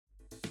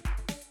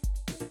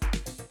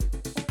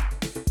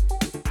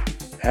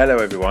Hello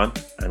everyone,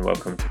 and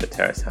welcome to the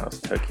Terrace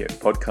House Tokyo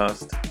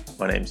podcast.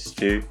 My name's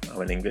Stu.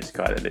 I'm an English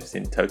guy that lives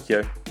in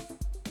Tokyo.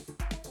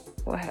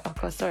 Oh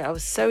God, sorry. I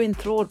was so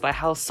enthralled by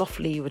how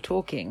softly you were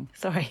talking.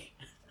 Sorry.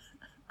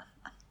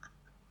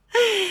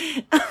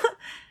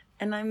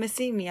 And I'm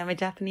Masumi. I'm a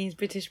Japanese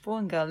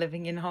British-born girl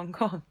living in Hong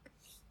Kong.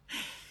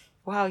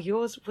 Wow,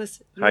 yours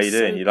was. How you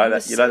doing? You like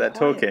that? You like that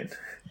talking?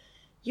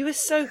 You were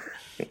so.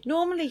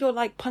 Normally, you're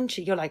like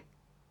punchy. You're like,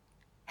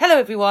 "Hello,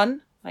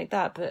 everyone," like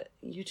that. But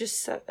you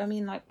just. I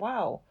mean, like,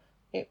 wow.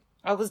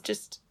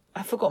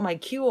 I forgot my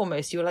cue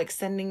almost. You were like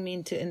sending me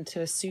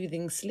into a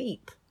soothing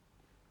sleep.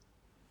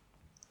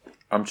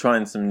 I'm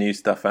trying some new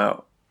stuff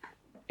out.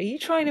 Are you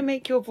trying to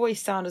make your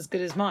voice sound as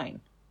good as mine?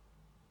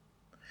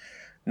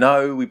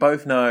 No, we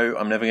both know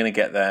I'm never going to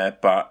get there,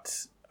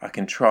 but I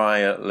can try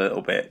a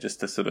little bit just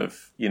to sort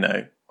of,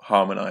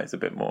 harmonise a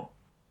bit more.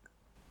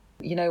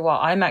 You know what?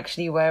 I'm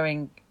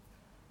wearing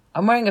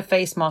a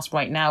face mask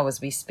right now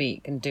as we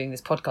speak and doing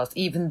this podcast,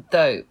 even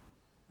though...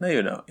 No,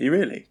 you're not. Are you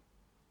really?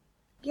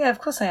 Yeah, of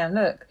course I am.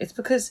 Look, it's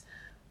because...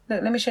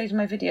 Look, let me show you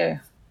my video.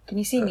 Can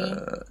you see me?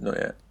 Not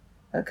yet.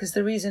 Because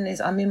the reason is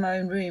I'm in my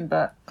own room,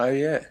 but... Oh,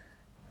 yeah.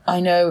 I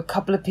know a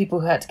couple of people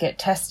who had to get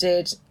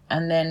tested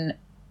and then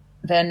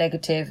they're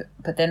negative,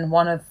 but then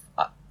one of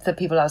the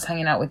people I was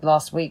hanging out with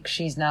last week,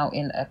 she's now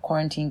in a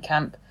quarantine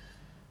camp.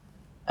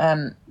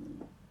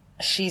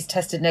 She's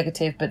tested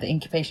negative, but the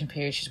incubation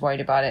period, she's worried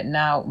about it.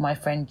 Now my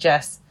friend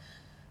Jess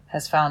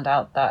has found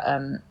out that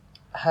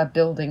her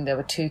building, there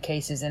were 2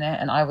 cases in it,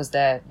 and I was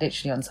there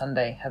literally on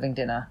Sunday having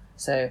dinner.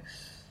 So...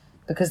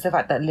 because of the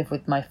fact that I live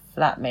with my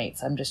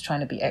flatmates, I'm just trying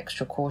to be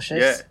extra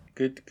cautious.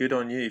 Yeah, good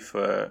on you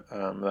for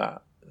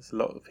that. There's a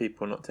lot of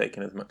people not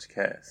taking as much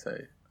care, so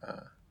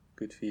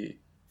good for you.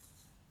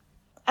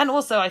 And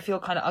also, I feel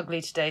kind of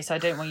ugly today, so I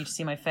don't want you to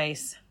see my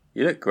face.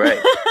 You look great.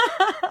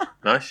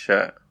 Nice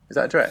shirt. Is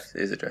that a dress?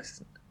 It is a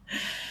dress,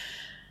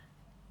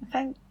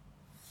 isn't it?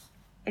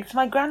 It's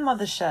my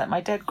grandmother's shirt,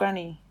 my dead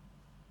granny.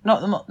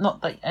 Not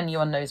that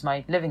anyone knows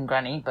my living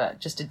granny, but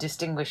just to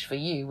distinguish for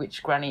you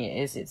which granny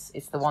it is,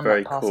 it's the one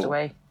that passed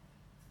away.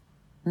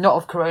 Not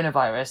of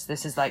coronavirus.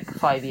 This is like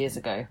 5 years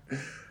ago.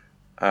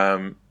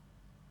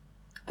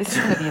 This is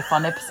going to be a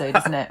fun episode,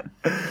 isn't it?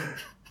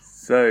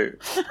 So,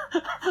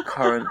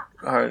 current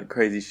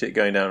crazy shit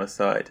going down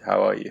aside.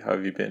 How are you? How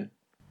have you been?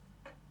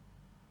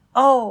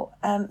 Oh,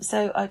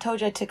 so I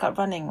told you I took up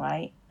running,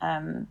 right?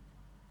 On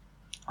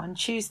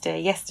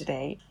Tuesday,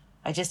 yesterday.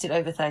 I just did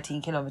over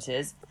 13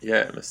 kilometres.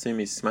 Yeah,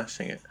 Masumi's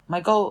smashing it.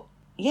 My goal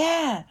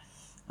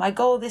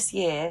this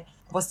year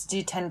was to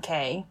do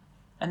 10k,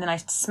 and then I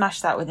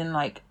smashed that within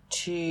like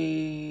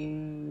 3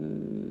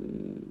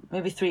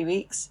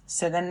 weeks.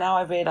 So then now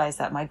I've realised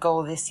that my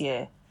goal this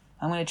year,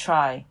 I'm going to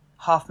try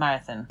half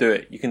marathon. Do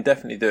it. You can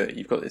definitely do it.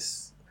 You've got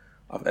this.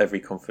 I have every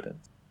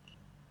confidence.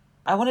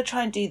 I want to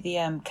try and do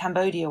the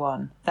Cambodia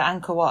one, the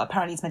Angkor Wat.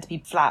 Apparently it's meant to be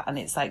flat and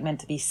it's like meant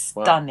to be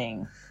stunning.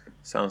 Wow.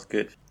 Sounds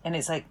good. And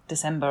it's like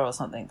December or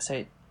something.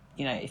 So,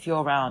 if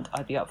you're around,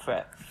 I'd be up for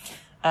it.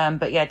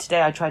 But yeah,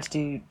 today I tried to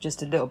do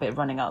just a little bit of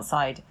running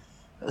outside.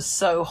 It was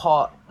so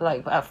hot.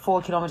 Like at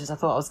 4 kilometers, I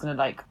thought I was going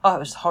to it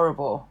was just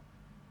horrible.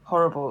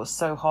 Horrible. It was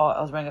so hot.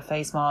 I was wearing a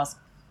face mask.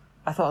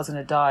 I thought I was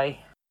going to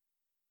die.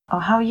 Oh,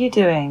 how are you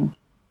doing?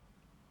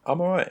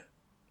 I'm all right.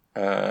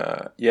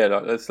 Yeah,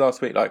 like this last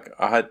week, I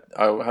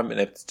haven't been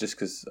able to, just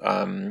because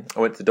I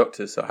went to the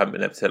doctor's, so I haven't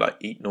been able to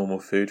eat normal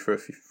food for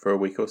a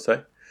week or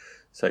so.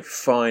 So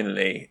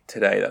finally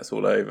today that's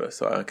all over,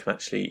 so I can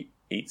actually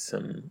eat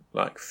some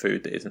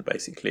food that isn't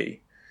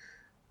basically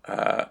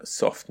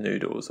soft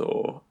noodles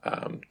or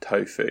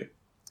tofu.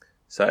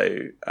 So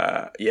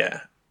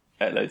yeah,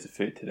 ate loads of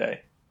food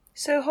today.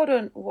 So hold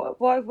on,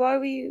 why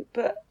were you?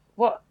 But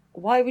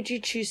why would you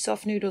choose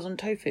soft noodles on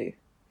tofu?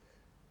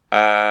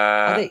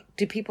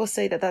 Do people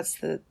say that that's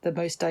the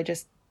most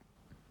digest?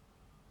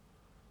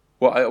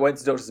 Well, I went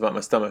to the doctors about my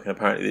stomach, and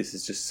apparently this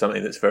is just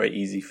something that's very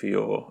easy for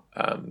your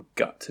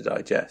gut to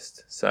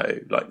digest. So,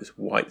 this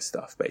white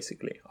stuff,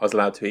 basically. I was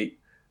allowed to eat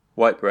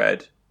white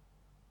bread,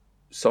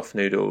 soft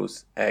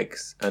noodles,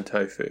 eggs, and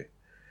tofu.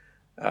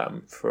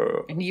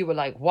 And you were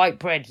like, white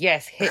bread,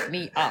 yes, hit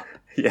me up.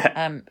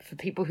 Yeah. For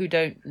people who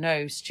don't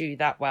know Stu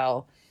that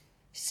well,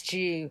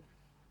 Stu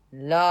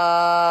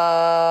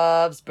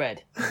loves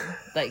bread.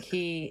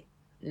 He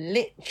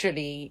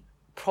literally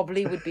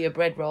probably would be a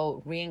bread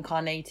roll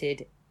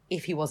reincarnated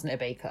if he wasn't a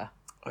baker.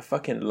 I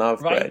fucking love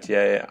bread.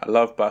 Yeah. I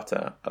love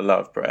butter. I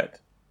love bread.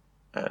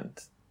 And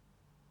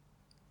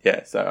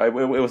yeah, so it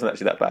wasn't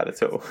actually that bad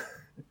at all.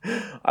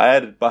 I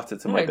added butter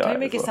to my diet. Don't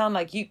make it sound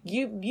like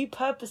you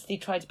purposely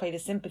tried to play the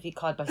sympathy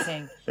card by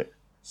saying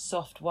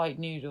soft white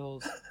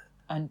noodles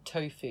and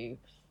tofu.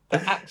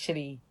 But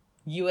actually,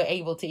 you were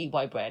able to eat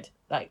white bread.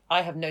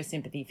 I have no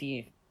sympathy for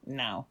you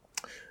now.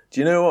 Do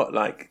you know what?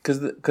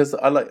 Because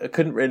I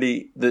couldn't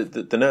really.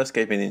 The nurse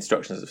gave me the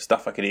instructions of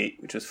stuff I could eat,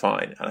 which was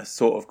fine, and I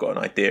sort of got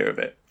an idea of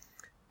it.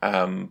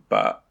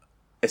 But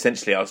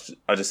essentially, I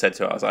just said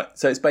to her, I was like,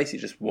 so it's basically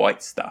just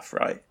white stuff,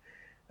 right?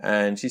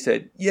 And she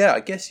said, yeah, I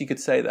guess you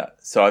could say that.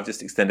 So I've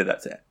just extended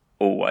that to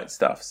all white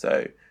stuff.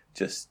 So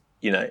just,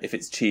 if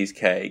it's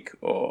cheesecake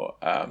or,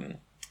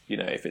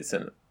 if it's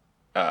an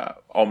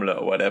omelette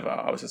or whatever,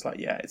 I was just like,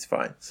 yeah, it's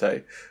fine.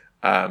 So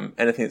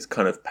anything that's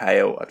kind of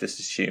pale, I've just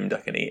assumed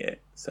I can eat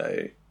it.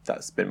 So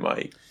that's been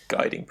my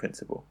guiding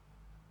principle.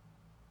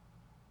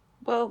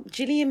 Well,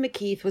 Gillian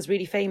McKeith was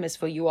really famous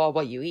for "You Are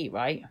What You Eat,"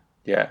 right?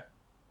 Yeah.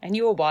 And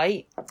you're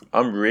white.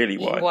 I'm really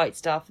Eating white. White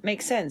stuff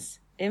makes sense.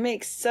 It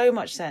makes so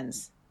much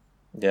sense.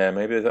 Yeah,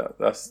 maybe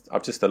that's.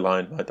 I've just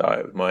aligned my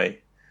diet with my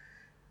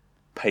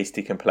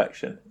pasty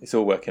complexion. It's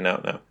all working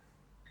out now.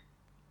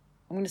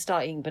 I'm going to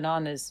start eating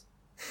bananas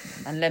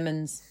and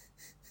lemons.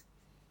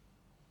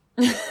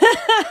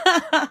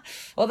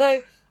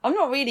 Although I'm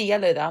not really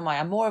yellow, though, am I?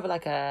 I'm more of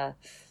like a.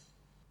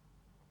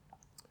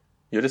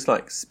 You're just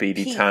like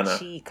Speedy Tanner.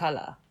 Peachy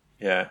colour.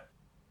 Yeah.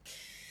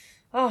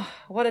 Oh,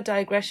 what a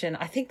digression.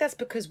 I think that's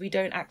because we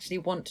don't actually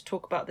want to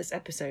talk about this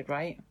episode,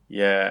 right?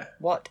 Yeah.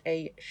 What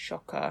a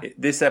shocker.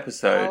 This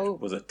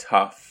episode was a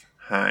tough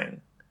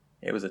hang.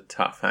 It was a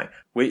tough hang.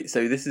 We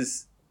did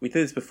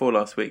this before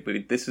last week, but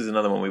this was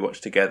another one we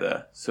watched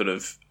together, sort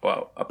of,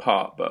 well,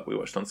 apart, but we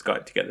watched on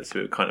Skype together, so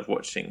we were kind of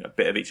watching a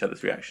bit of each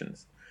other's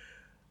reactions.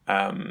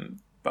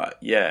 But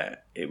yeah,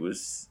 it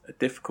was a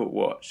difficult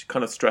watch,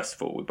 kind of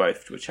stressful. We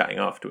both were chatting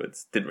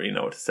afterwards, didn't really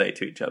know what to say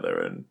to each other,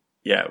 and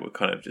yeah, we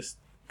kind of just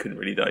couldn't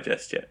really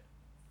digest yet.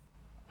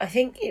 I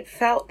think it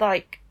felt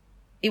like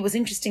it was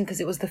interesting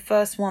because it was the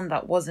first one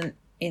that wasn't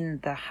in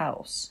the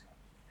house.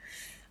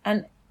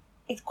 And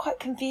it's quite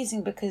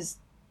confusing because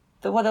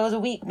there was a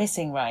week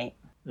missing, right?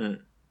 Mm.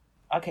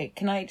 Okay,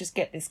 can I just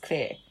get this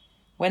clear?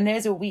 When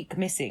there's a week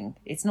missing,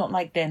 it's not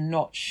like they're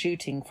not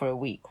shooting for a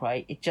week,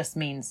 right? It just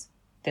means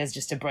there's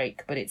just a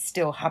break, but it's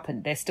still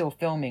happened. They're still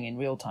filming in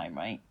real time,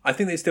 right? I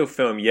think they still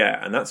film,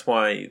 yeah, and that's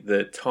why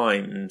the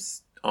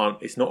times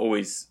aren't. It's not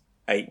always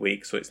 8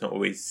 weeks or it's not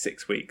always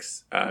 6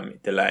 weeks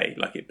delay.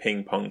 Like it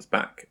ping pongs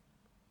back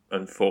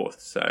and forth.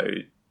 So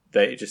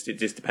it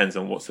just depends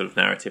on what sort of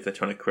narrative they're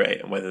trying to create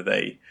and whether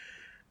they,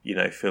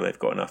 feel they've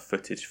got enough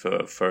footage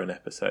for an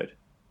episode.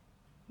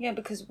 Yeah,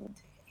 because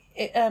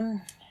it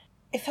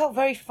felt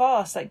very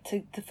fast, like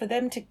for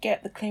them to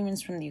get the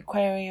clearance from the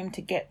aquarium,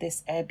 to get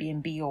this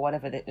Airbnb or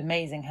whatever, the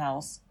amazing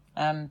house.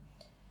 I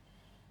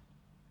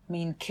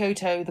mean,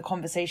 Kyoto, the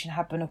conversation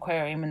happened,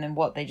 aquarium, and then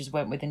they just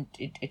went within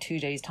 2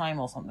 days' time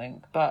or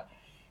something. But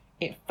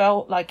it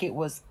felt like it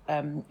was,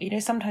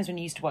 sometimes when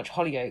you used to watch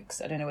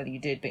Hollyoaks, I don't know whether you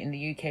did, but in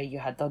the UK you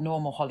had the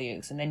normal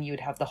Hollyoaks, and then you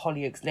would have the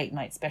Hollyoaks late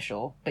night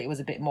special, but it was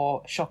a bit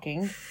more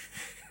shocking.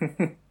 Do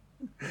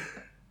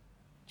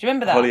you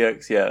remember that?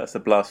 Hollyoaks, yeah, that's a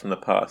blast from the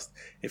past.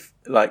 If,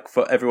 like,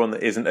 for everyone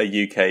that isn't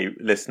a UK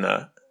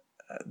listener,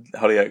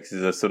 Hollyoaks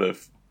is a sort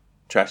of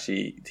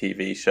trashy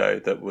TV show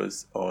that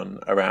was on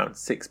around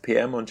 6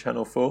 p.m. on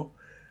Channel 4.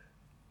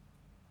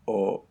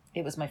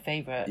 It was my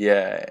favourite.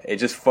 Yeah, it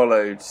just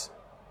followed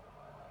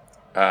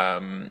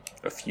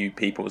a few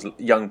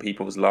young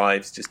people's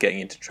lives, just getting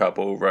into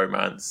trouble,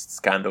 romance,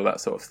 scandal, that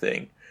sort of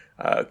thing,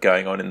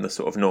 going on in the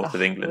sort of north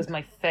of England. It was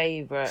my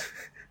favourite.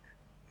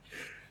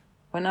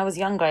 When I was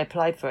younger, I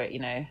applied for it,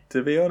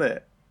 To be on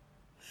it?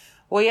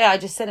 Well, yeah, I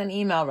just sent an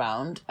email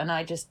round, and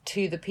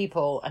to the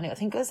people, and I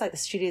think it was like the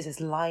studios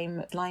is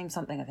Lime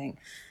something, I think.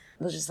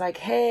 It was just like,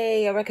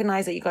 hey, I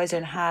recognise that you guys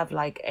don't have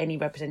like any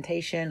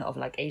representation of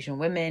like Asian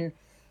women,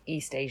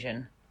 East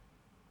Asian.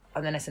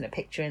 And then I sent a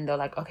picture, and they're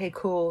like, okay,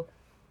 cool.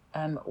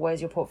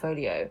 Where's your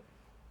portfolio?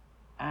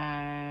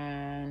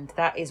 And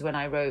that is when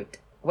I wrote,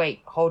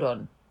 wait, hold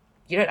on.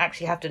 You don't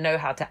actually have to know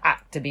how to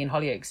act to be in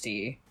Hollyoaks, do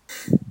you?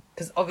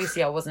 Because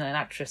obviously I wasn't an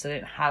actress. I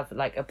didn't have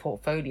like a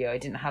portfolio. I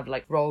didn't have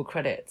like role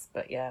credits.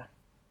 But yeah,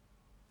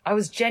 I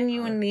was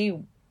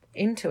genuinely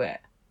into it.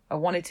 I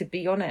wanted to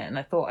be on it, and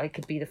I thought I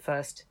could be the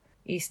first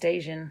East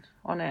Asian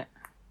on it.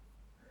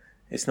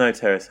 It's no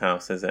Terrace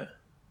House, is it?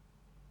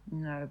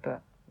 No,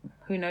 but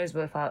who knows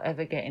if I'll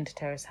ever get into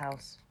Terrace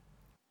House.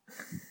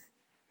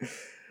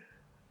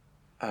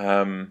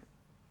 I mean,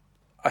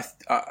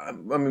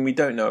 we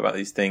don't know about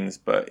these things,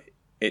 but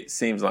it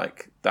seems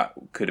like that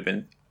could have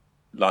been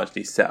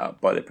largely set up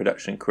by the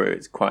production crew.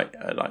 It's quite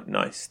a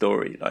nice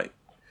story. Like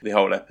the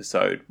whole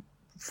episode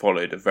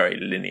followed a very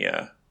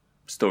linear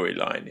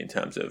storyline in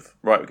terms of,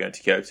 right, we're going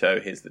to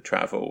Kyoto, here's the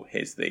travel,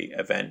 here's the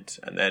event,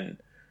 and then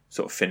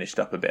sort of finished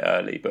up a bit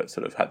early, but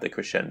sort of had the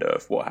crescendo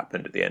of what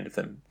happened at the end of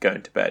them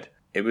going to bed.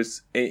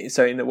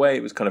 So in a way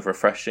it was kind of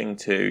refreshing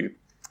to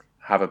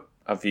have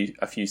a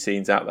few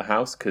scenes out of the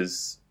house,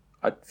 because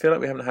I feel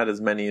like we haven't had as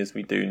many as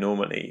we do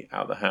normally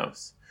out of the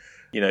house.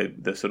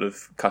 The sort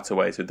of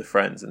cutaways with the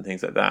friends and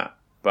things like that.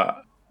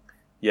 But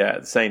yeah,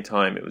 at the same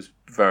time, it was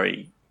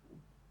very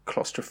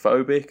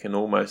claustrophobic and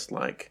almost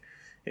like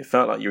it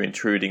felt like you're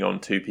intruding on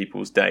two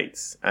people's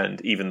dates.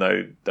 And even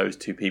though those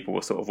two people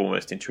were sort of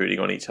almost intruding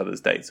on each other's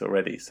dates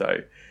already. So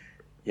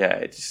yeah,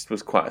 it just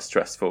was quite a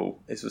stressful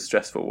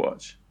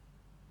watch.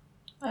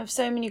 I have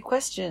so many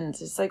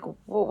questions. It's like,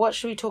 what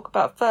should we talk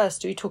about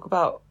first? Do we talk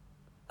about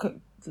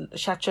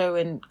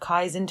Shacho and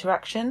Kai's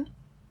interaction?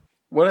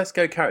 Well, let's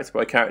go character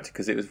by character,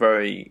 because it was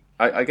very.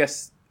 I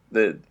guess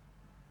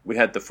we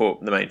had the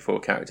main four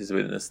characters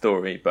within the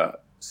story,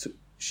 but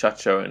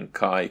Shacho and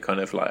Kai kind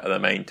of like are the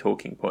main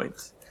talking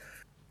points.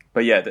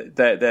 But yeah,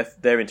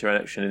 their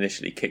interaction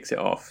initially kicks it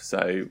off.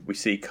 So we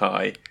see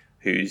Kai,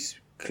 who's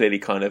clearly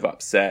kind of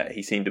upset.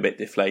 He seemed a bit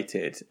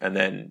deflated, and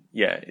then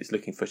is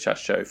looking for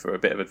Shacho for a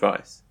bit of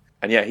advice.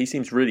 And he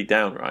seems really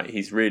down, right?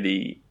 He's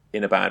really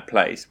in a bad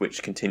place,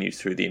 which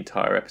continues through the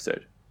entire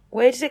episode.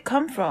 Where did it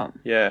come from?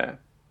 Yeah.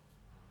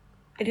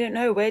 I don't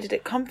know. Where did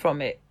it come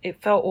from? It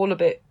felt all a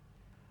bit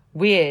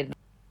weird.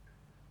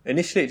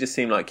 Initially, it just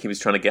seemed like he was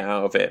trying to get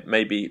out of it.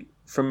 Maybe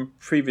from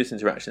previous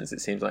interactions,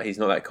 it seems like he's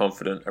not that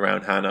confident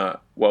around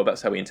Hannah. Well,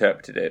 that's how we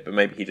interpreted it, but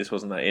maybe he just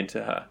wasn't that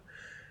into her.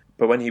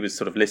 But when he was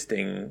sort of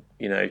listing,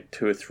 2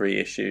 or 3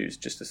 issues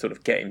just to sort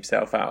of get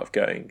himself out of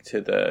going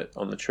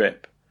on the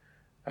trip,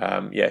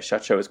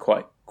 Shacho was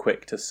quite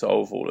quick to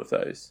solve all of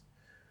those.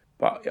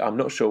 But I'm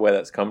not sure where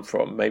that's come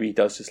from. Maybe he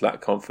does just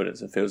lack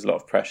confidence and feels a lot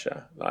of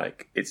pressure.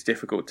 Like, it's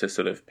difficult to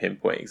sort of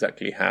pinpoint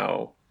exactly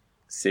how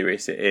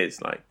serious it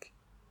is. Like,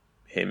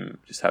 him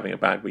just having a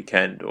bad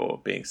weekend,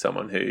 or being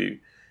someone who,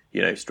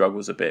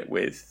 struggles a bit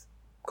with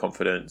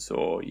confidence,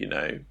 or,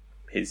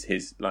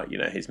 his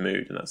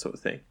mood and that sort of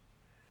thing.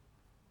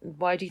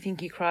 Why do you think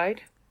he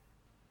cried?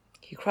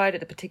 He cried at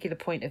the particular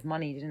point of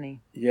money, didn't he?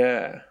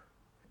 Yeah.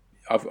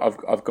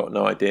 I've got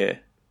no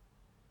idea.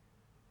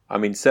 I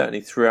mean,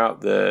 certainly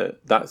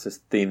that's a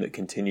theme that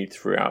continued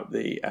throughout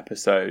the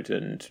episode,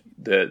 and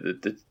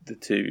the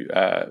 2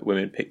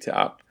 women picked it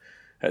up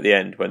at the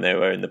end when they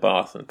were in the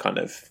bath and kind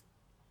of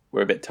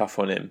were a bit tough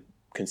on him,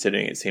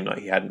 considering it seemed like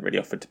he hadn't really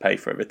offered to pay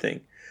for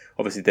everything.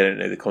 Obviously, they don't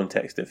know the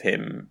context of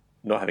him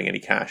not having any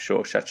cash,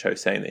 or Shacho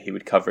saying that he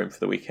would cover him for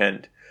the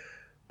weekend.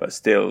 But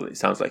still, it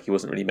sounds like he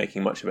wasn't really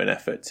making much of an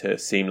effort to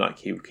seem like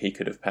he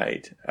could have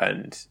paid.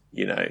 And,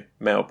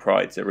 male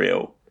pride's a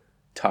real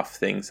tough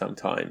thing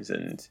sometimes,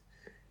 and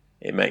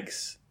it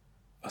makes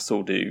us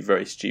all do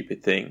very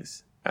stupid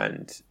things.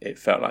 And it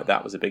felt like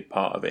that was a big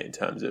part of it, in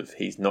terms of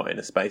he's not in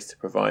a space to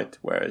provide,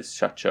 whereas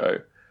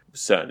Shacho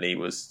certainly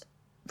was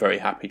very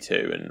happy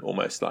to, and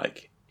almost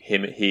like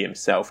he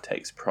himself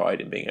takes pride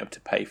in being able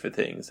to pay for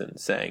things and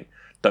saying,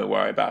 don't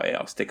worry about it,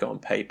 I'll stick it on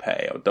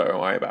PayPay, or don't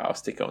worry about it, I'll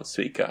stick it on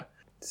Suica.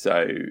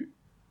 So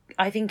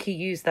I think he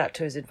used that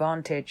to his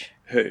advantage.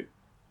 Who?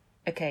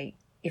 Okay,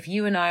 if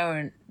you and I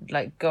were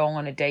like going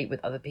on a date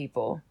with other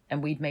people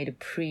and we'd made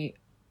a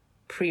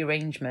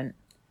pre-arrangement,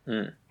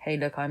 hey,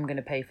 look, I'm going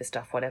to pay for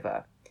stuff,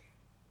 whatever,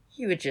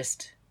 you would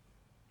just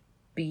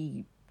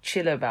be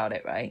chill about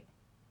it, right?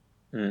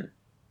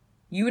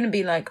 You wouldn't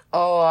be like,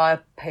 oh, I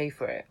pay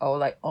for it. Or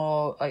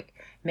like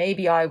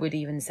maybe I would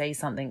even say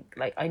something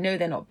like, I know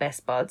they're not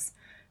best buds,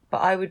 but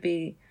I would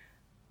be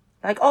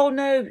like, oh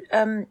no,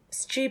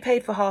 Stu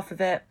paid for half of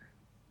it,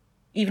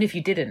 even if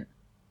you didn't.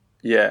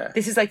 Yeah.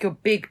 This is like your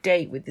big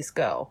date with this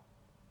girl.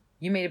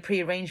 You made a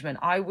pre-arrangement.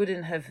 I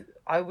wouldn't have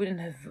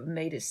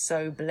made it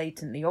so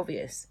blatantly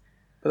obvious.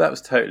 But that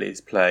was totally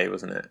his play,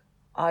 wasn't it?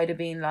 I'd have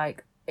been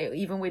like,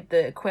 even with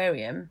the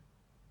aquarium,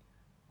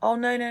 oh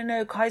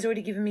no, Kai's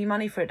already given me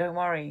money for it, don't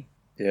worry.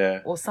 Yeah.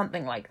 Or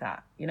something like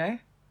that,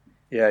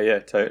 Yeah,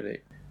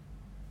 totally.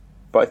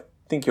 But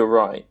I think you're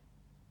right.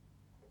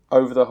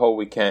 Over the whole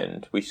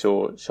weekend, we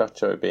saw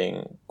Shacho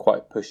being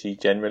quite pushy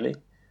generally.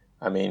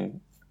 I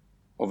mean,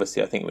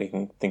 obviously, I think we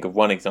can think of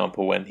one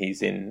example when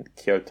he's in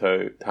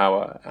Kyoto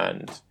Tower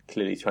and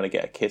clearly trying to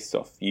get a kiss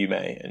off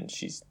Yume, and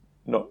she's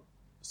not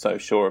so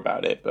sure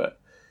about it,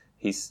 but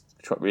he's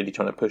really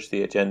trying to push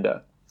the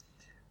agenda.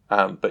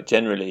 But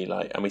generally,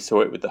 and we saw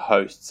it with the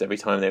hosts, every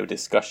time they were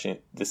discussing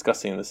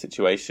the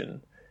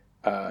situation,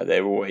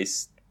 they were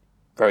always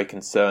very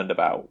concerned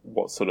about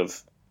what sort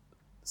of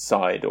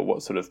side or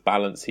what sort of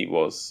balance he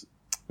was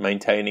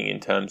maintaining in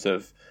terms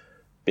of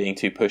being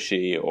too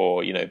pushy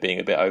or, being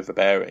a bit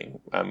overbearing.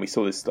 And we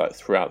saw this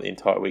throughout the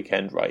entire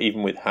weekend, right?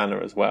 Even with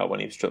Hannah as well, when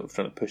he was trying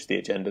to push the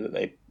agenda that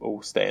they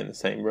all stay in the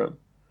same room.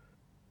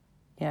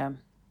 Yeah.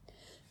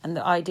 And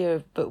the idea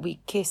of, but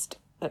we kissed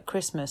at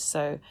Christmas,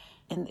 so...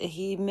 And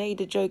he made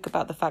a joke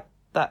about the fact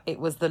that it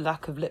was the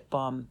lack of lip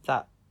balm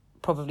that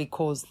probably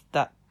caused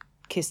that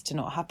kiss to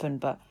not happen.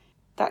 But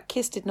that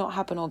kiss did not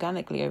happen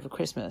organically over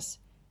Christmas.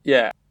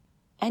 Yeah.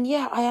 And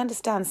yeah, I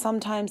understand.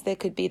 Sometimes there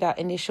could be that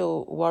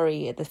initial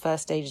worry at the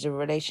first stages of a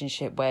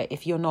relationship where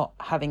if you're not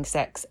having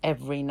sex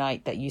every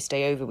night that you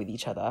stay over with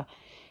each other,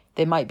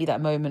 there might be that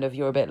moment of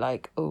you're a bit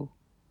like, oh,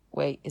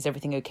 wait, is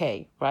everything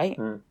okay? Right?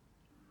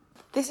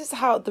 This is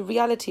how the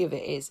reality of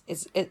it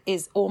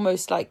is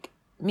almost like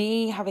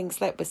me having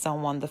slept with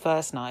someone the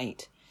first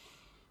night,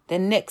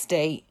 then next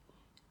day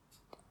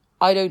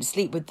I don't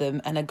sleep with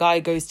them and a guy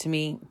goes to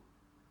me,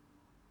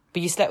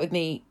 but you slept with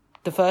me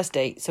the first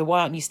date, so why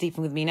aren't you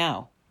sleeping with me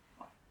now?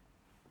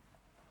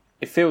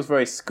 It feels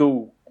very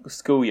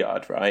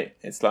schoolyard, right?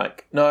 It's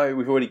like, no,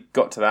 we've already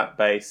got to that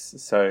base,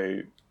 so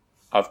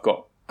I've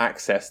got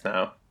access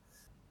now.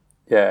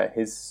 Yeah,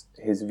 his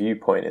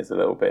viewpoint is a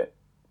little bit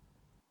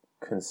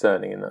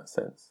concerning in that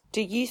sense.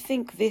 Do you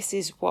think this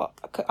is what...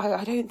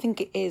 I don't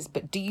think it is,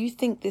 but do you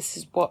think this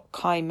is what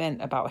Kai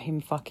meant about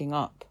him fucking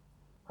up?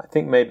 I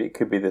think maybe it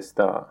could be the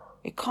start.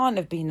 It can't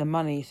have been the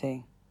money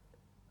thing.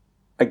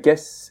 I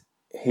guess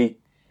he...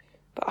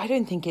 But I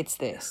don't think it's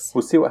this.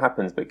 We'll see what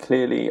happens, but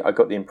clearly I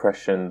got the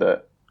impression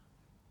that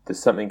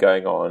there's something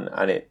going on,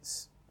 and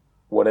it's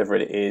whatever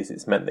it is,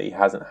 it's meant that he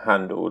hasn't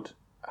handled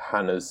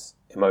Hannah's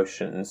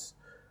emotions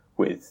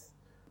with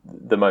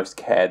the most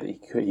care that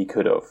he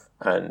could have,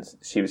 and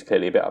she was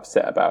clearly a bit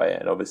upset about it,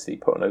 and obviously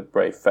put on a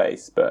brave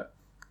face. But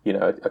you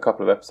know, a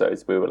couple of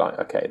episodes we were like,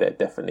 okay,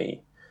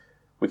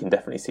 we can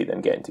definitely see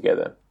them getting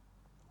together.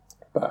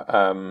 But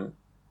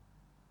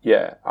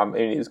yeah, I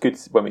mean, it was good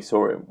when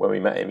we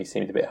met him. He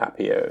seemed a bit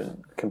happier,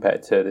 and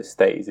compared to the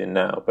state he's in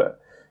now. But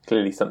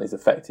clearly something's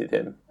affected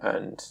him,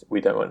 and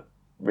we don't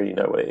really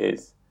know what it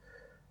is.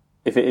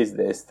 If it is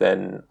this,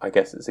 then I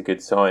guess it's a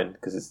good sign,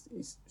 because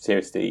it's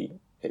seriously,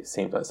 it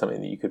seems like something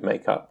that you could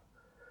make up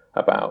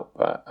about.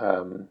 But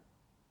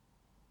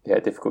yeah,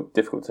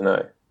 difficult to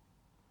know.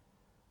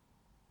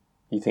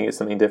 You think it's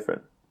something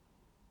different?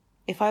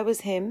 If I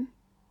was him,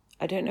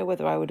 I don't know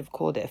whether I would have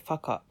called it a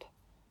fuck up.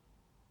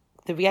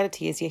 The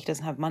reality is, yeah, he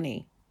doesn't have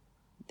money.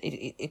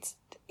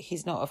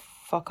 He's not a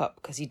fuck up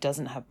because he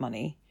doesn't have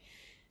money.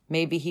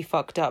 Maybe he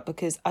fucked up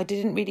because I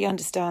didn't really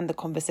understand the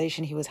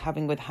conversation he was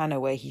having with Hannah,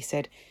 where he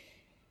said,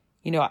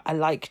 you know, I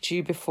liked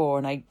you before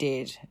and I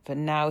did, but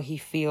now he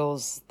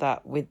feels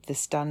that with the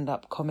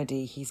stand-up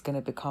comedy, he's going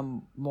to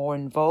become more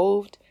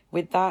involved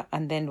with that,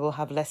 and then we'll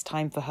have less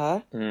time for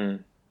her.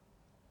 Mm.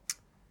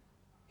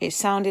 It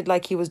sounded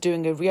like he was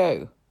doing a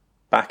Rio.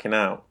 Backing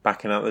out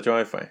the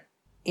driveway.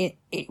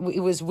 It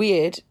was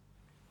weird.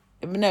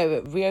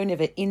 No, Rio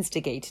never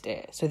instigated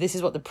it. So this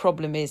is what the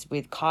problem is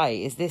with Kai.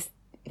 Is this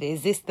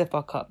the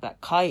fuck up,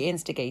 that Kai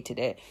instigated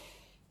it?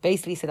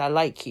 Basically said, I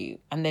like you.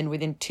 And then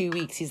within 2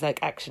 weeks, he's like,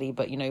 actually,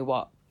 but you know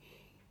what?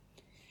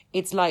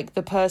 It's like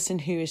the person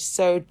who is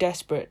so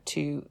desperate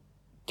to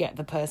get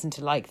the person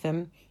to like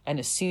them. And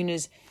as soon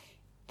as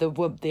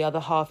the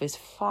other half is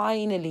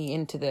finally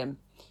into them,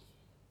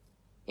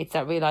 it's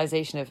that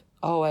realization of,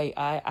 oh, I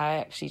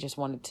actually just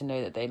wanted to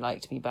know that they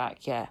liked me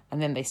back. Yeah.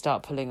 And then they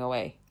start pulling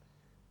away.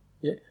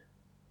 Yeah.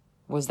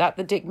 Was that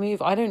the dick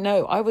move? I don't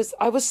know. I was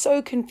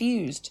so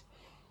confused.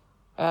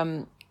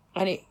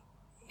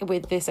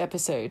 With this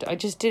episode, I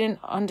just didn't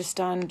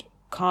understand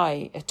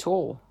Kai at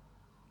all.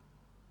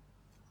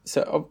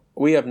 So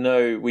we've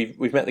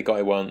met the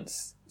guy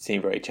once,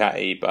 seemed very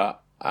chatty,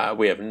 but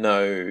we have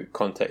no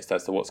context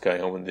as to what's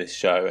going on with this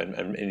show and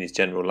in his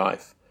general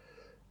life.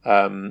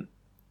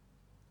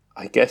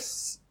 I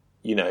guess,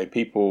 you know,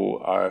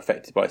 people are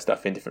affected by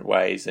stuff in different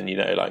ways, and you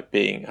know, like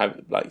being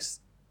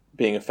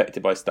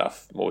affected by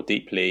stuff more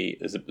deeply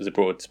as a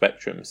broad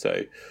spectrum.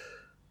 So,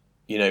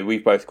 you know,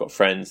 we've both got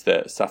friends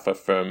that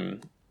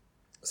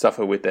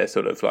suffer with their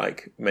sort of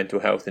like mental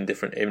health in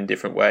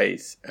different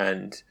ways,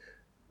 and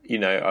you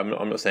know,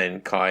 I'm not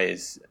saying Kai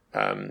is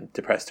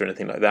depressed or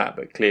anything like that,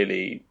 but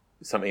clearly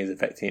something is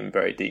affecting him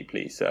very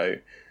deeply. So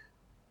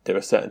there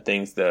are certain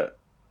things that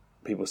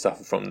people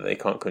suffer from that they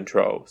can't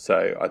control.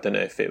 So I don't know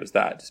if it was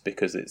that, just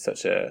because it's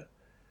such a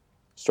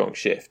strong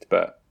shift,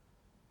 but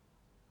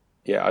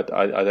yeah, I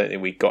don't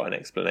think we got an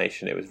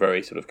explanation. It was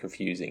very sort of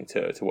confusing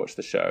to watch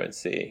the show and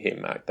see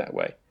him act that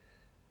way.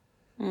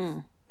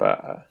 Mm.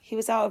 But he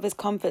was out of his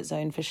comfort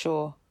zone for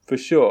sure. For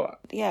sure.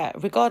 Yeah,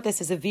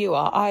 regardless, as a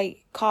viewer,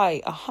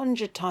 Kai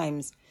 100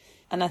 times.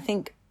 And I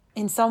think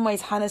in some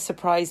ways Hannah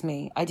surprised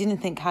me. I didn't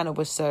think Hannah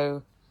was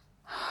so...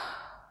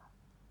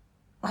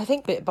 I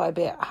think bit by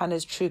bit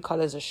Hannah's true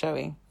colours are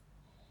showing.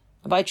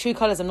 By true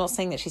colours, I'm not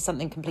saying that she's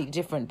something completely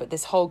different, but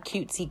this whole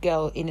cutesy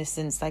girl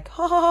innocence, like,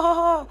 ha ha ha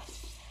ha,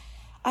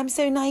 I'm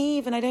so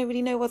naive and I don't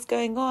really know what's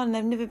going on and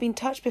I've never been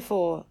touched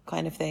before,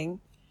 kind of thing.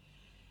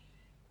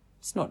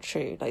 It's not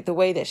true. Like the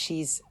way that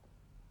she's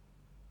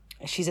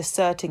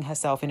asserting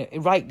herself,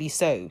 rightly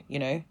so, you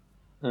know.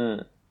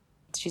 Mm.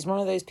 She's one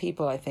of those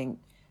people, I think,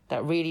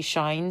 that really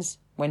shines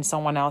when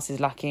someone else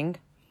is lacking.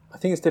 I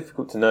think it's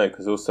difficult to know,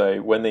 because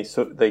also when they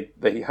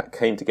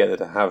came together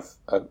to have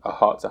a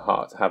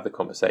heart-to-heart, to have the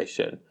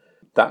conversation,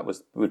 that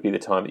would be the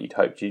time that you'd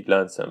hoped you'd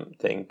learn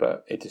something,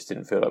 but it just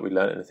didn't feel like we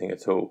learned anything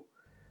at all.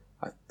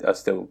 I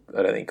don't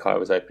think Kai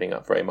was opening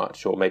up very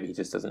much, or maybe he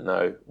just doesn't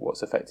know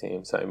what's affecting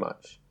him so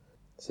much.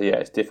 So yeah,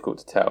 it's difficult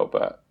to tell,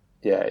 but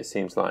yeah, it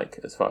seems like,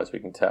 as far as we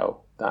can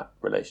tell, that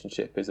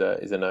relationship is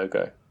a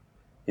no-go.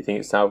 You think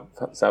it's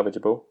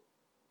salvageable?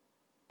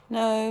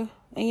 No,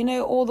 and you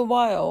know, all the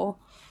while,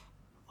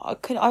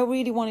 I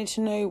really wanted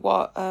to know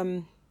what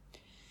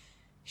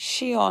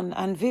Shion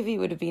and Vivi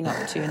would have been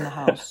up to in the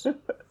house.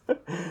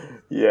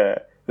 Yeah,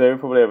 they were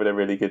probably having a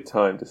really good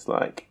time, just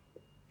like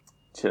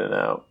chilling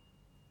out,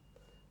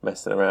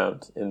 messing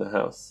around in the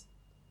house.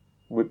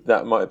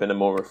 That might have been a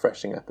more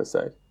refreshing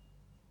episode.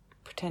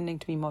 Pretending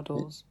to be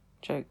models.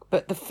 Joke.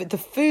 But the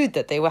food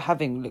that they were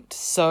having looked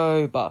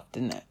so buff,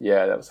 didn't it?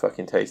 Yeah, that was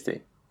fucking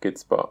tasty. Good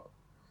spot.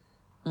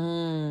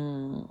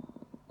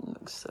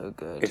 Looks so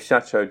good. If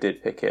Shacho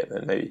did pick it,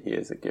 then maybe he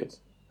is a good...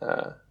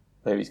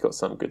 maybe he's got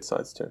some good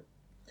sides to him.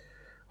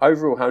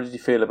 Overall, how did you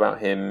feel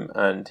about him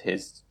and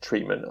his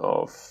treatment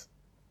of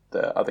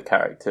the other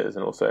characters,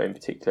 and also in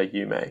particular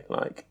Yume?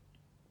 Like,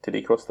 did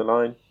he cross the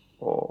line?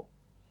 Or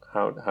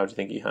How do you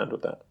think he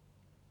handled that?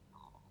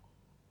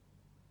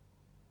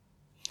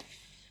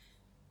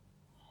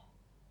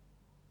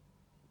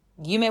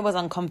 Yume was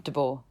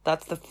uncomfortable.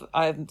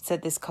 I've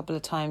said this a couple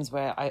of times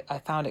where I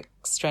found it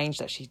strange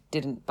that she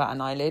didn't bat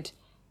an eyelid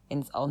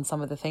on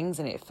some of the things,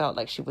 and it felt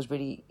like she was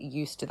really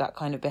used to that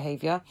kind of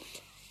behaviour.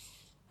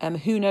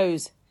 Who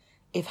knows?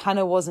 If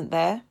Hannah wasn't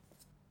there,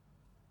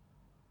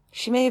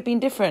 she may have been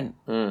different.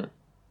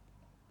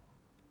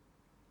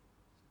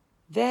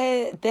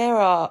 There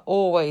are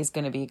always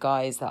going to be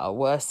guys that are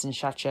worse than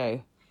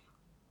Shacho,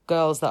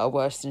 girls that are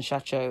worse than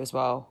Shacho as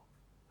well.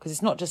 Because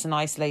it's not just an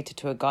isolated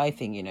to a guy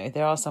thing, you know.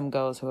 There are some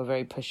girls who are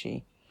very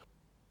pushy.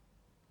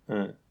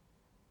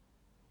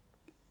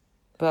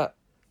 But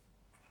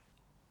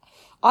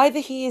either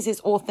he is his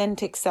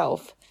authentic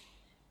self,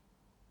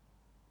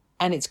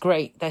 and it's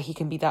great that he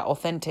can be that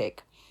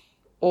authentic,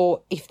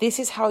 or if this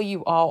is how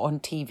you are on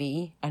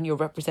TV and you're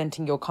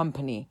representing your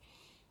company,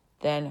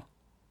 then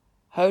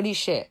holy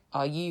shit,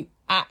 are you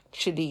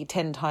actually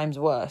 10 times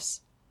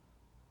worse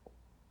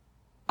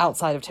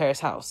outside of Terrace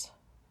House?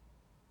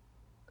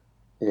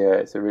 Yeah,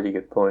 it's a really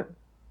good point.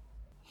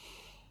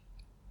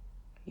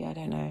 Yeah, I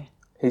don't know.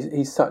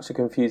 He's such a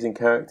confusing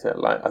character.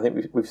 Like, I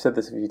think we've said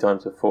this a few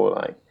times before.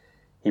 Like,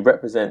 he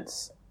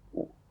represents,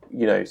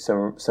 you know,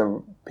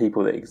 some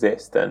people that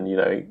exist, and you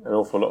know, an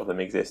awful lot of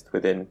them exist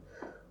within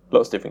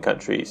lots of different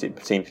countries.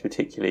 It seems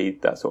particularly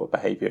that sort of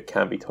behaviour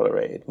can be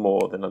tolerated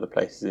more than other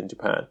places in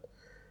Japan,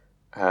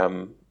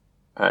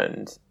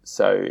 and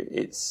so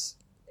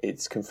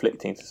it's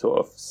conflicting to sort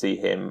of see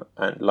him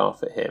and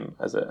laugh at him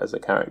as a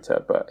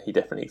character, but he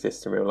definitely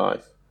exists in real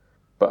life.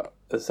 But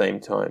at the same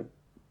time,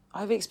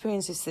 I've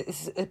experienced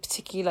this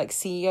particularly like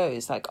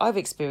CEOs. Like, I've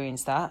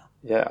experienced that.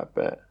 Yeah, I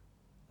bet.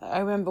 I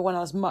remember when I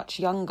was much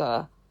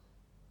younger.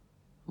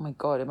 Oh my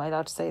God, am I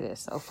allowed to say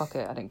this? Oh, fuck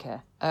it, I don't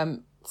care.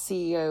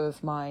 CEO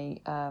of my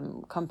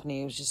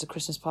company, it was just a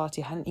Christmas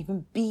party. I hadn't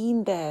even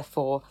been there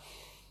for,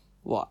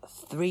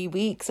 3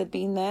 weeks I'd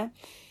been there.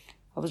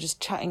 I was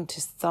just chatting to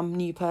some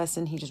new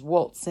person. He just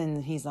waltzed in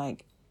and he's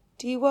like,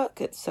 do you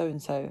work at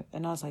so-and-so?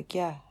 And I was like,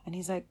 yeah. And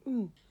he's like,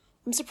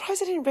 I'm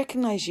surprised I didn't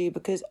recognise you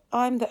because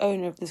I'm the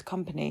owner of this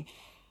company.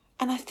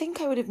 And I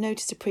think I would have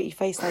noticed a pretty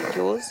face like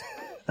yours.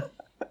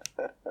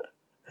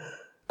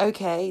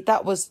 Okay,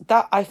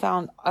 that I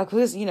found,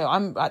 because, you know,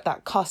 I'm at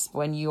that cusp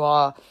when you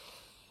are,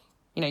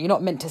 you know, you're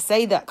not meant to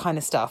say that kind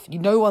of stuff.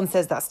 No one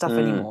says that stuff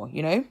anymore,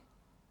 you know?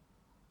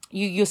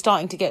 You're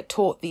starting to get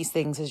taught these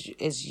things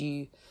as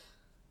you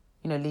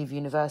leave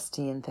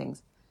university and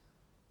things.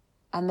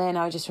 And then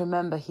I just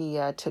remember he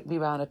took me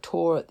around a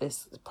tour at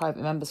this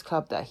private members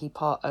club that he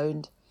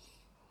part-owned.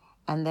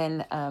 And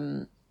then,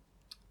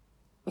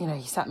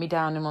 he sat me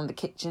down in one of the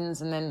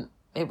kitchens, and then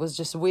it was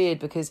just weird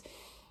because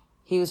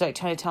he was like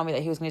trying to tell me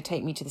that he was going to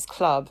take me to this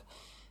club.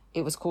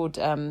 It was called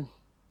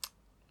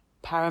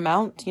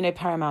Paramount. You know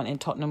Paramount in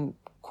Tottenham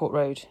Court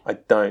Road? I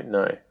don't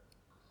know.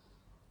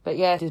 But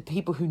yeah, the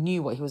people who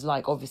knew what he was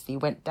like obviously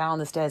went down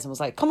the stairs and was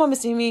like, come on,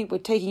 Mr. Yumi, we're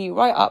taking you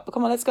right up.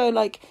 Come on, let's go.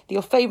 Like,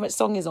 your favourite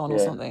song is on or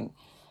something.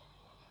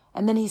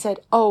 And then he said,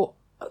 oh,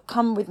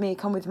 come with me.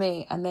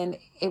 And then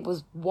it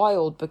was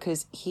wild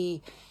because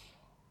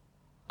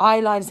I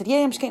lied and said, yeah,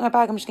 I'm just getting my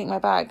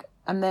bag.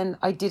 And then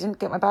I didn't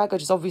get my bag.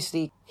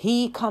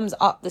 He comes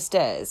up the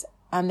stairs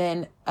and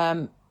then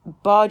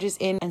barges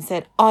in and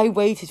said, I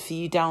waited for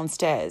you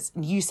downstairs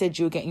and you said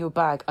you were getting your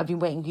bag. I've been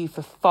waiting for you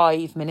for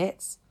 5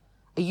 minutes.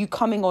 Are you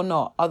coming or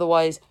not?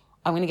 Otherwise,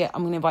 I'm going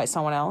to invite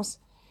someone else.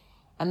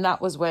 And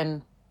that was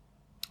when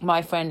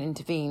my friend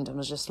intervened and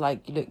was just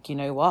like, look, you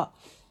know what?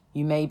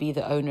 You may be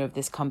the owner of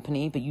this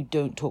company, but you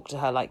don't talk to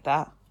her like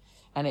that.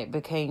 And it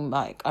became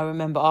like, I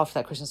remember after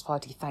that Christmas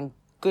party, thank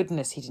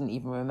goodness he didn't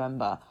even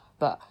remember.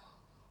 But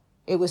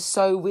it was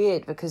so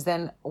weird because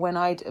then when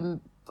I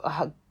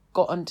had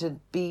gotten to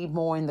be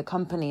more in the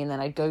company and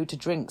then I'd go to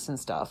drinks and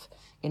stuff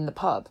in the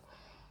pub,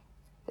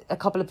 a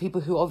couple of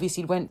people who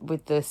obviously went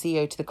with the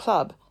CEO to the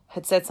club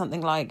had said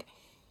something like,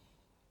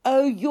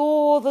 oh,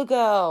 you're the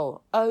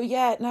girl. Oh,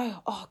 yeah,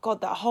 no. Oh,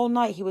 God, that whole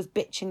night he was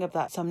bitching of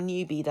that some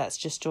newbie that's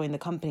just joined the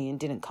company and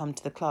didn't come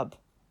to the club.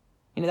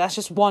 You know, that's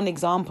just one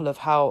example of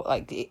how,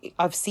 like,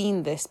 I've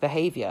seen this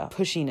behaviour,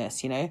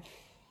 pushiness, you know.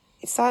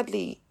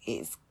 Sadly,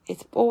 it's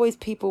always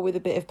people with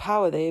a bit of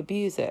power, they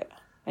abuse it.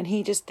 And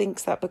he just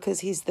thinks that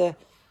because he's the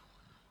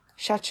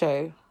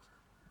Shacho,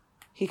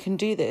 he can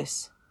do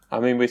this. I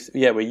mean,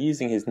 we're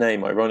using his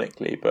name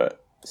ironically,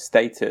 but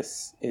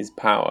status is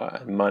power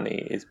and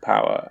money is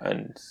power,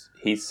 and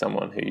he's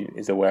someone who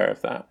is aware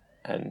of that.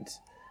 And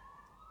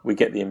we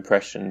get the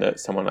impression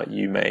that someone like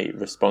Yume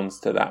responds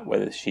to that,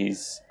 whether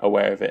she's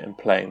aware of it and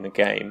playing the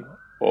game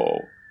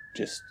or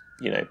just,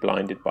 you know,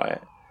 blinded by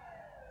it.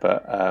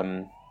 But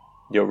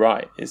you're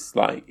right. It's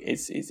like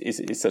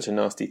it's such a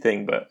nasty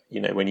thing. But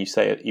you know, when you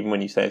say it, even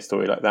when you say a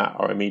story like that,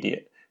 our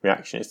immediate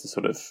reaction is to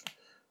sort of,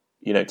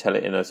 you know, tell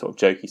it in a sort of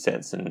jokey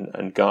sense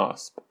and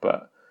gasp.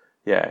 But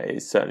yeah,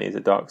 it certainly is a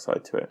dark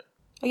side to it.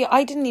 Yeah,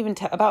 I didn't even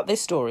about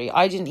this story.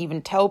 I didn't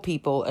even tell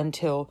people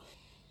until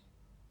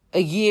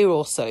a year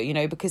or so, you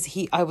know, because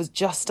I was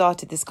just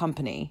started this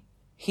company.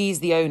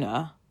 he's the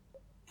owner,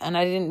 and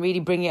I didn't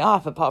really bring it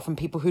up apart from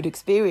people who'd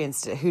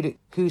experienced it,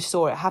 who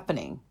saw it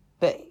happening.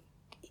 But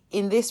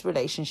in this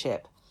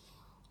relationship,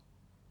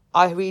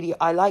 I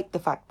like the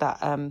fact that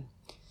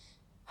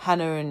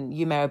Hannah and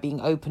Yume are being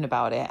open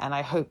about it, and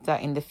I hope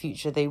that in the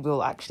future they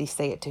will actually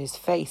say it to his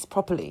face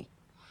properly.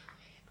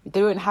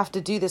 They won't have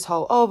to do this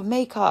whole,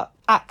 makeup.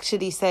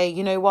 Actually say,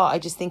 you know what, I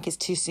just think it's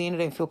too soon, I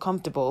don't feel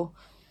comfortable.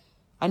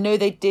 I know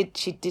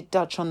she did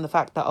touch on the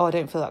fact that, I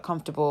don't feel that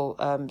comfortable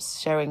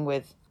sharing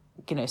with,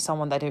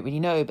 someone that I don't really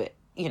know. But,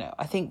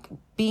 I think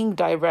being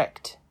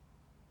direct.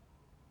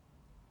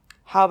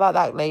 How about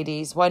that,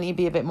 ladies? Why don't you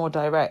be a bit more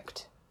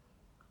direct?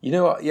 You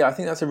know what? Yeah, I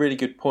think that's a really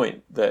good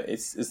point. That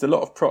it's a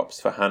lot of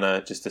props for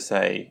Hannah just to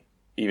say,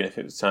 even if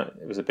it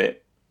was a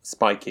bit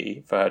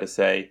spiky, for her to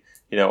say,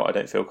 you know what, I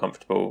don't feel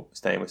comfortable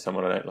staying with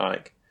someone I don't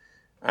like.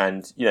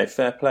 And,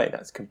 fair play,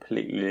 that's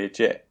completely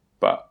legit.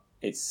 But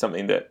it's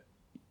something that,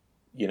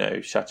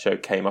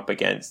 Shacho came up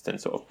against and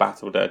sort of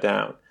battled her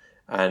down.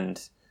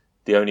 And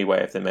the only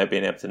way of them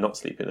being able to not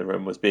sleep in the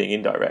room was being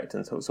indirect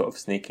and sort of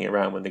sneaking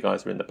around when the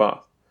guys were in the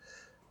bath.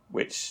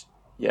 Which,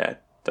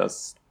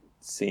 does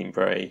seem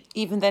very...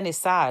 Even then it's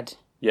sad.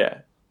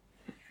 Yeah.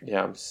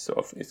 Yeah,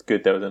 it's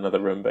good there was another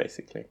room,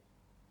 basically.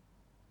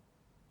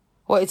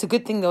 Well, it's a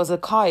good thing there was a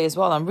Kai as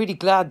well. I'm really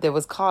glad there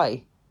was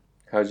Kai.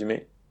 How do you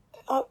mean?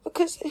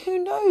 Because who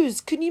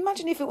knows? Can you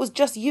imagine if it was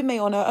just Yume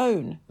on her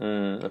own?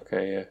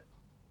 Okay, yeah.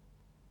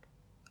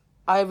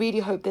 I really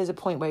hope there's a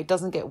point where it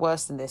doesn't get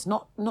worse than this.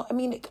 I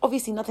mean,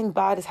 obviously nothing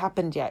bad has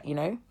happened yet,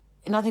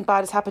 Nothing bad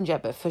has happened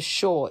yet, but for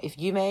sure, if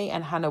Yume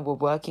and Hannah were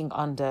working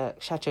under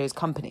Shacho's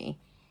company,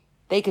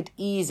 they could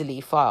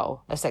easily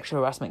file a sexual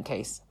harassment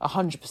case,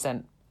 100%.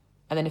 And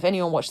then if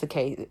anyone watched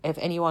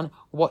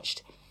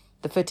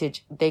the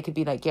footage, they could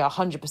be like,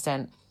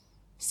 100%.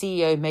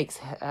 CEO makes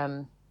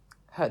them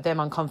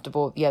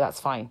uncomfortable. Yeah, that's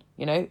fine.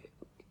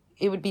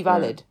 It would be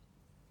valid.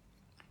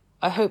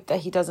 I hope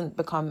that he doesn't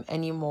become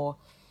any more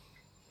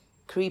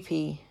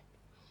creepy.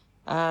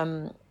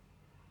 I'm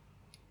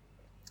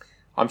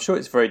sure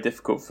it's very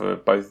difficult for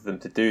both of them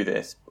to do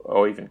this,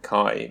 or even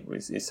Kai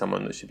is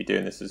someone that should be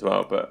doing this as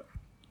well. But,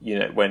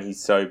 when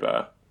he's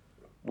sober,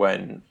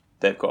 when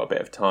they've got a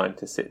bit of time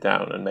to sit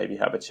down and maybe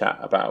have a chat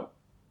about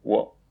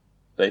what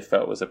they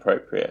felt was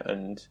appropriate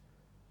and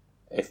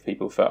if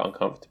people felt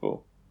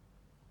uncomfortable.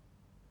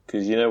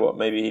 Because you know what,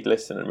 maybe he'd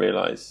listen and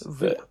realise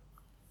that,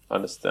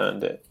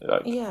 understand it.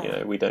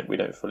 We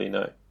don't fully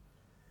know.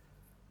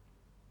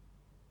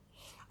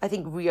 I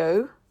think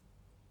Ryo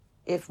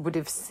would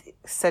have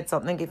said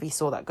something if he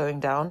saw that going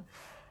down.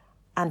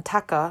 And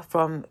Taka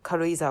from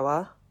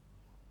Karuizawa,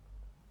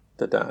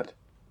 the dad,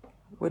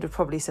 would have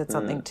probably said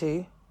something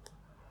too.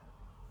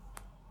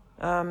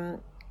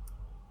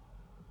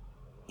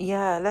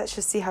 Let's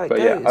just see how it goes.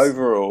 But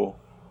overall,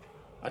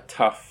 a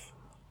tough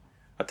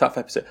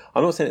episode.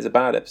 I'm not saying it's a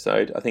bad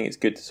episode. I think it's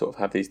good to sort of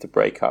have these to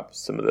break up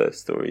some of the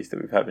stories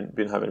that we've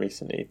been having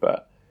recently.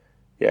 But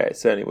yeah, it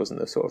certainly wasn't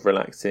the sort of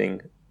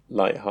relaxing,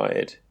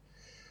 light-hearted,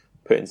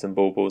 putting some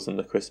baubles on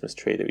the Christmas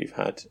tree that we've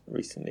had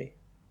recently.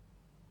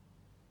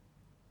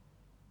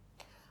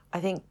 I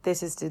think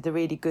this is the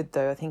really good,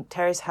 though. I think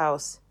Terrace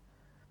House...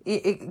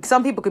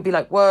 some people could be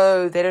like,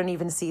 whoa, they don't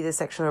even see the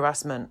sexual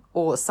harassment.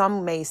 Or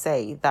some may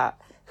say that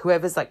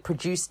whoever's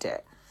produced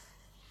it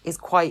is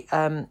quite...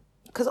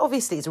 because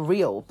obviously it's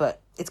real,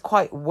 but it's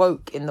quite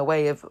woke in the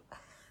way of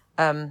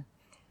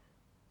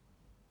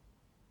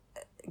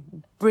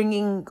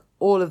bringing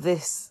all of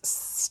this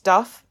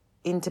stuff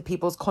into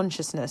people's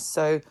consciousness.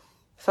 So,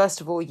 first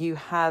of all, you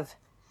have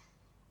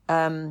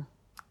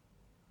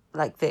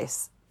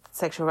this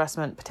sexual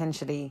harassment,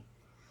 potentially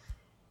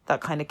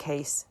that kind of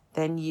case.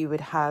 Then you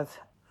would have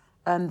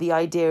the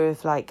idea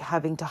of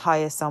having to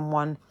hire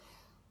someone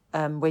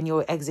when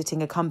you're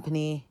exiting a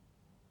company,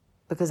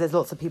 because there's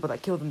lots of people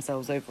that kill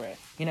themselves over it,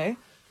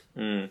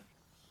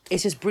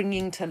 It's just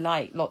bringing to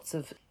light lots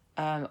of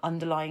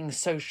underlying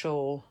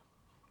social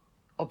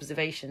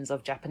observations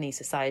of Japanese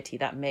society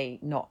that may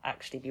not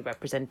actually be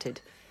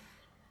represented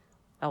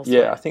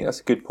elsewhere. Yeah, I think that's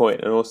a good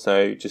point. And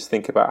also just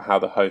think about how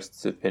the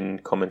hosts have been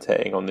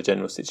commentating on the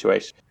general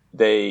situation.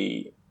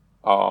 They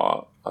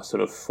are a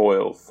sort of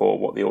foil for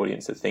what the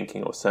audience are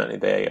thinking, or certainly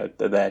they're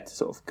there to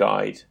sort of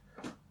guide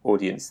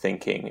audience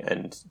thinking,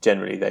 and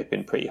generally they've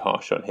been pretty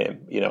harsh on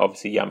him.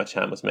 Obviously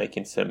Yama-chan was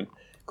making some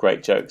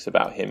great jokes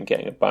about him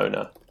getting a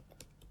boner.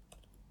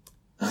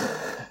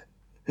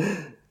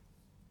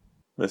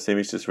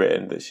 Masumi's just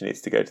written that she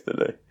needs to go to the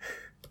loo.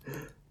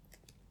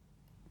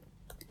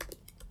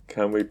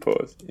 Can we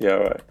pause? Yeah,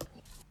 all right.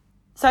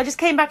 So I just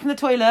came back from the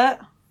toilet.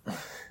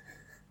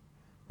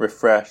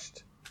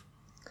 Refreshed.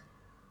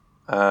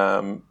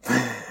 What?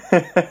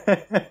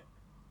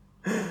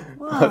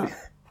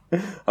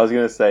 I was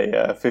going to say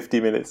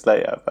 50 minutes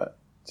later, but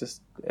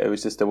it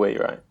was just a wee,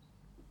 right?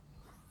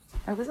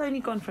 I was only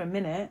gone for a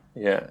minute.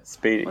 Yeah,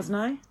 speedy. Wasn't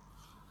I?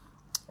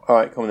 All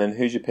right, come on then.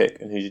 Who's your pick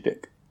and who's your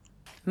dick?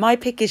 My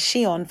pick is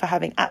Shion for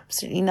having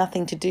absolutely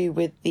nothing to do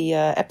with the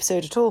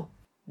episode at all.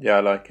 Yeah, I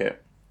like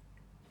it.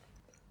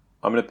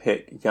 I'm going to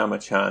pick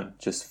Yama-chan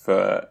just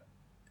for...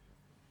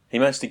 He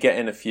managed to get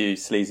in a few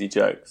sleazy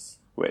jokes,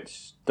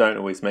 which don't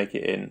always make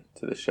it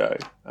into the show.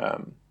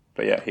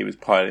 But yeah, he was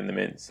piling them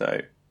in,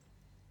 so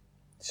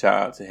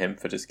shout out to him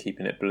for just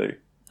keeping it blue.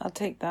 I'll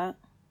take that.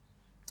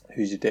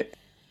 Who's your dick?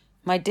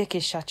 My dick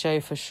is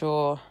Shacho for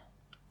sure.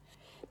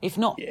 If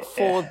not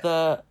for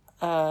the...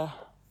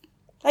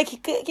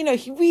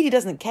 he really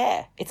doesn't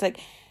care. It's like...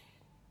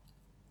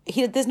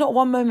 There's not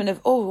one moment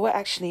of,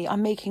 actually,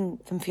 I'm making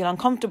them feel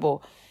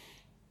uncomfortable.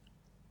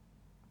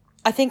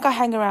 I think I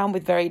hang around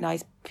with very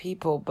nice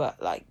people, but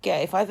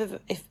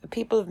if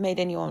people have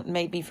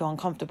made me feel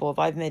uncomfortable, if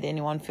I've made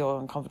anyone feel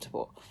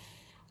uncomfortable,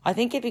 I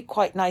think it'd be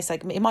quite nice.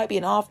 Like, it might be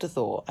an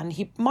afterthought, and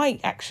he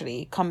might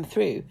actually come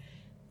through,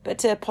 but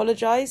to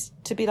apologize,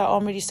 to be like,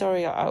 I'm really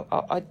sorry,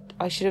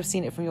 I should have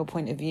seen it from your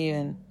point of view,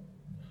 and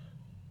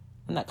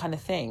that kind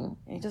of thing.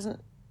 He doesn't.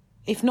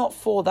 If not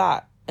for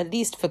that, at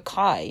least for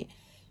Kai,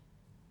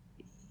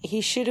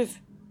 he should have.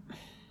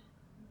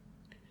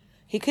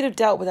 He could have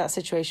dealt with that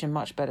situation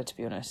much better, to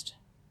be honest.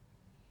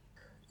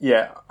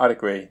 Yeah, I'd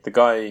agree. The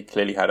guy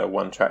clearly had a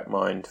one-track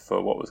mind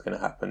for what was going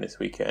to happen this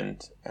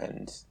weekend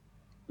and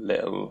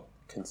little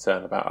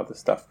concern about other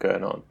stuff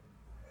going on.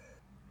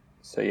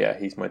 So yeah,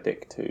 he's my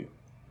dick too.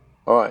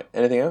 All right,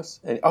 anything else?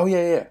 Oh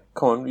yeah.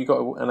 Come on, you got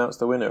to announce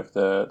the winner of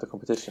the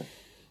competition.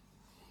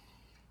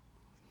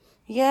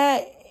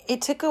 Yeah,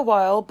 it took a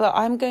while, but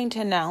I'm going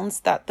to announce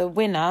that the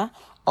winner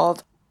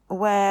of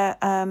where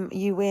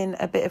you win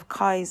a bit of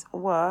Kai's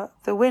work.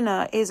 The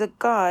winner is a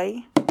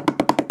guy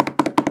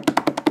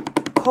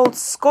called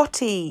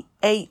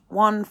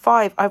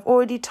Scotty815. I've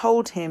already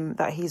told him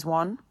that he's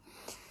won.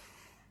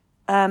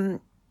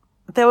 There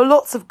were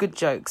lots of good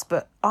jokes,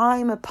 but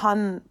I'm a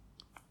pun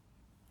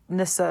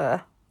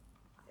connoisseur.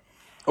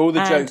 All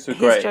the jokes were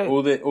great.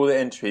 All the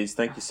entries.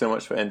 Thank you so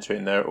much for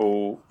entering. They're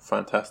all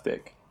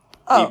fantastic.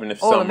 Even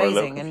if all some amazing. are a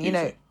little confusing.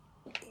 And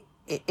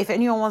if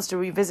anyone wants to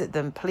revisit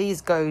them,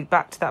 please go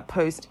back to that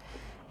post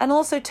and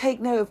also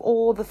take note of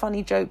all the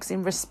funny jokes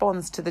in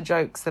response to the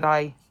jokes that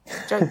I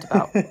joked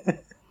about.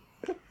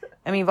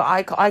 I mean, but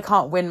I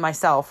can't win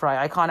myself, right?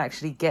 I can't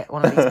actually get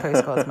one of these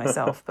postcards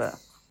myself, but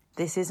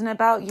this isn't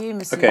about you,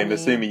 Masumi. Okay,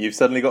 Masumi, you've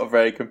suddenly got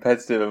very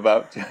competitive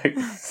about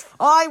jokes.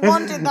 I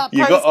wanted that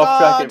you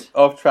postcard! You got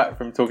off track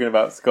from talking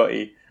about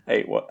Scotty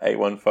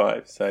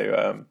 815,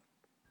 so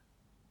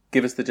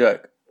give us the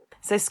joke.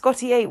 So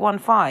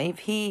Scotty815,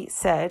 he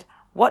said,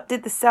 what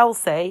did the cell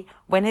say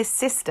when his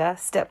sister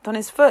stepped on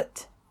his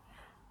foot?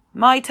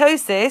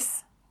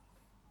 Mitosis.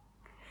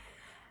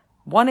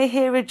 Want to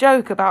hear a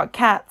joke about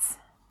cats?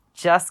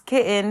 Just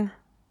kidding.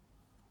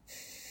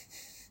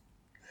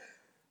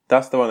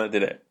 That's the one that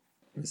did it.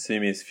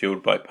 Masumi is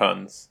fueled by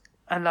puns.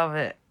 I love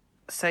it.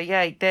 So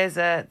yeah, there's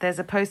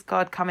a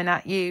postcard coming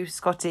at you,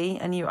 Scotty,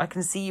 and I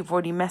can see you've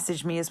already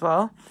messaged me as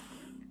well.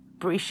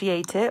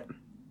 Appreciate it.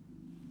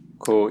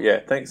 Cool. Yeah.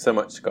 Thanks so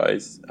much,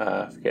 guys,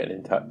 for getting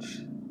in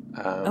touch.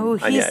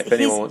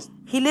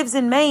 He lives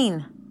in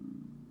Maine.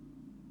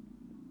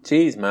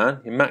 Jeez,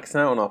 man, you're maxing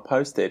out on our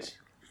postage.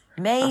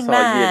 Maine,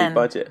 That's our yearly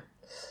budget.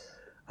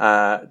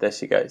 There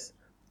she goes.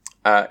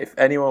 If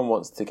anyone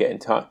wants to get in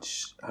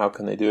touch, how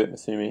can they do it,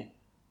 Masumi?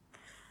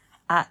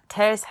 At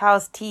Terrace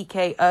House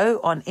TKO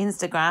on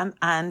Instagram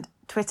and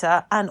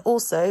Twitter, and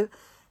also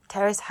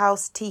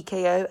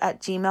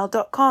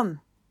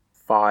terracehousetko@gmail.com.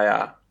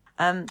 Fire.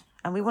 And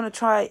we want to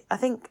try, I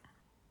think...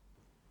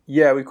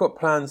 Yeah, we've got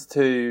plans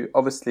to...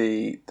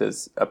 Obviously,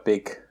 there's a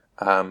big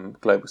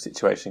global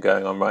situation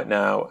going on right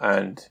now,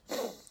 and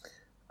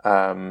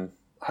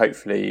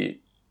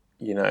hopefully,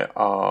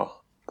 our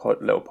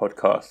little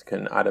podcast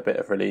can add a bit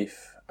of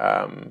relief.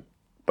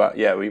 But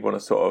yeah, we want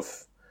to sort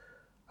of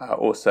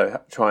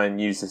also try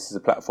and use this as a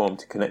platform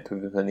to connect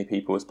with as many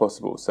people as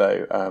possible.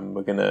 So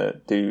we're going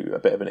to do a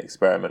bit of an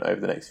experiment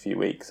over the next few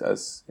weeks,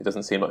 as it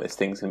doesn't seem like this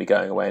thing's going to be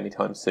going away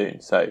anytime soon.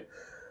 So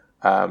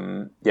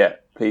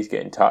please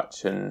get in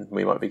touch, and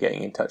we might be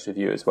getting in touch with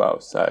you as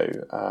well. So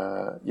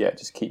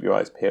just keep your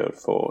eyes peeled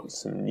for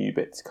some new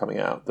bits coming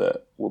out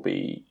that will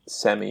be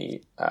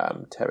semi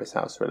Terrace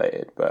House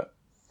related, but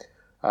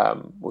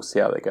we'll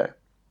see how they go.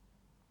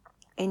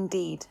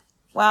 Indeed.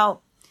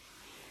 Well,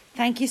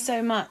 thank you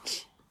so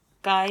much,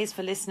 guys,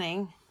 for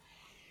listening.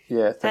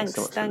 Yeah, thanks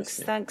so much for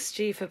listening. Thanks,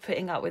 Stu, for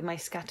putting up with my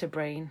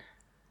scatterbrain.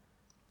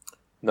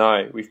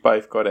 No, we've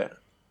both got it.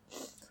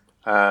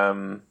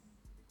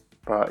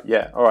 But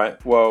yeah, all right.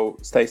 Well,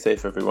 stay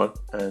safe, everyone,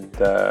 and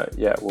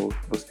we'll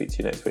speak to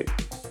you next week.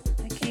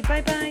 Okay,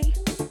 bye-bye.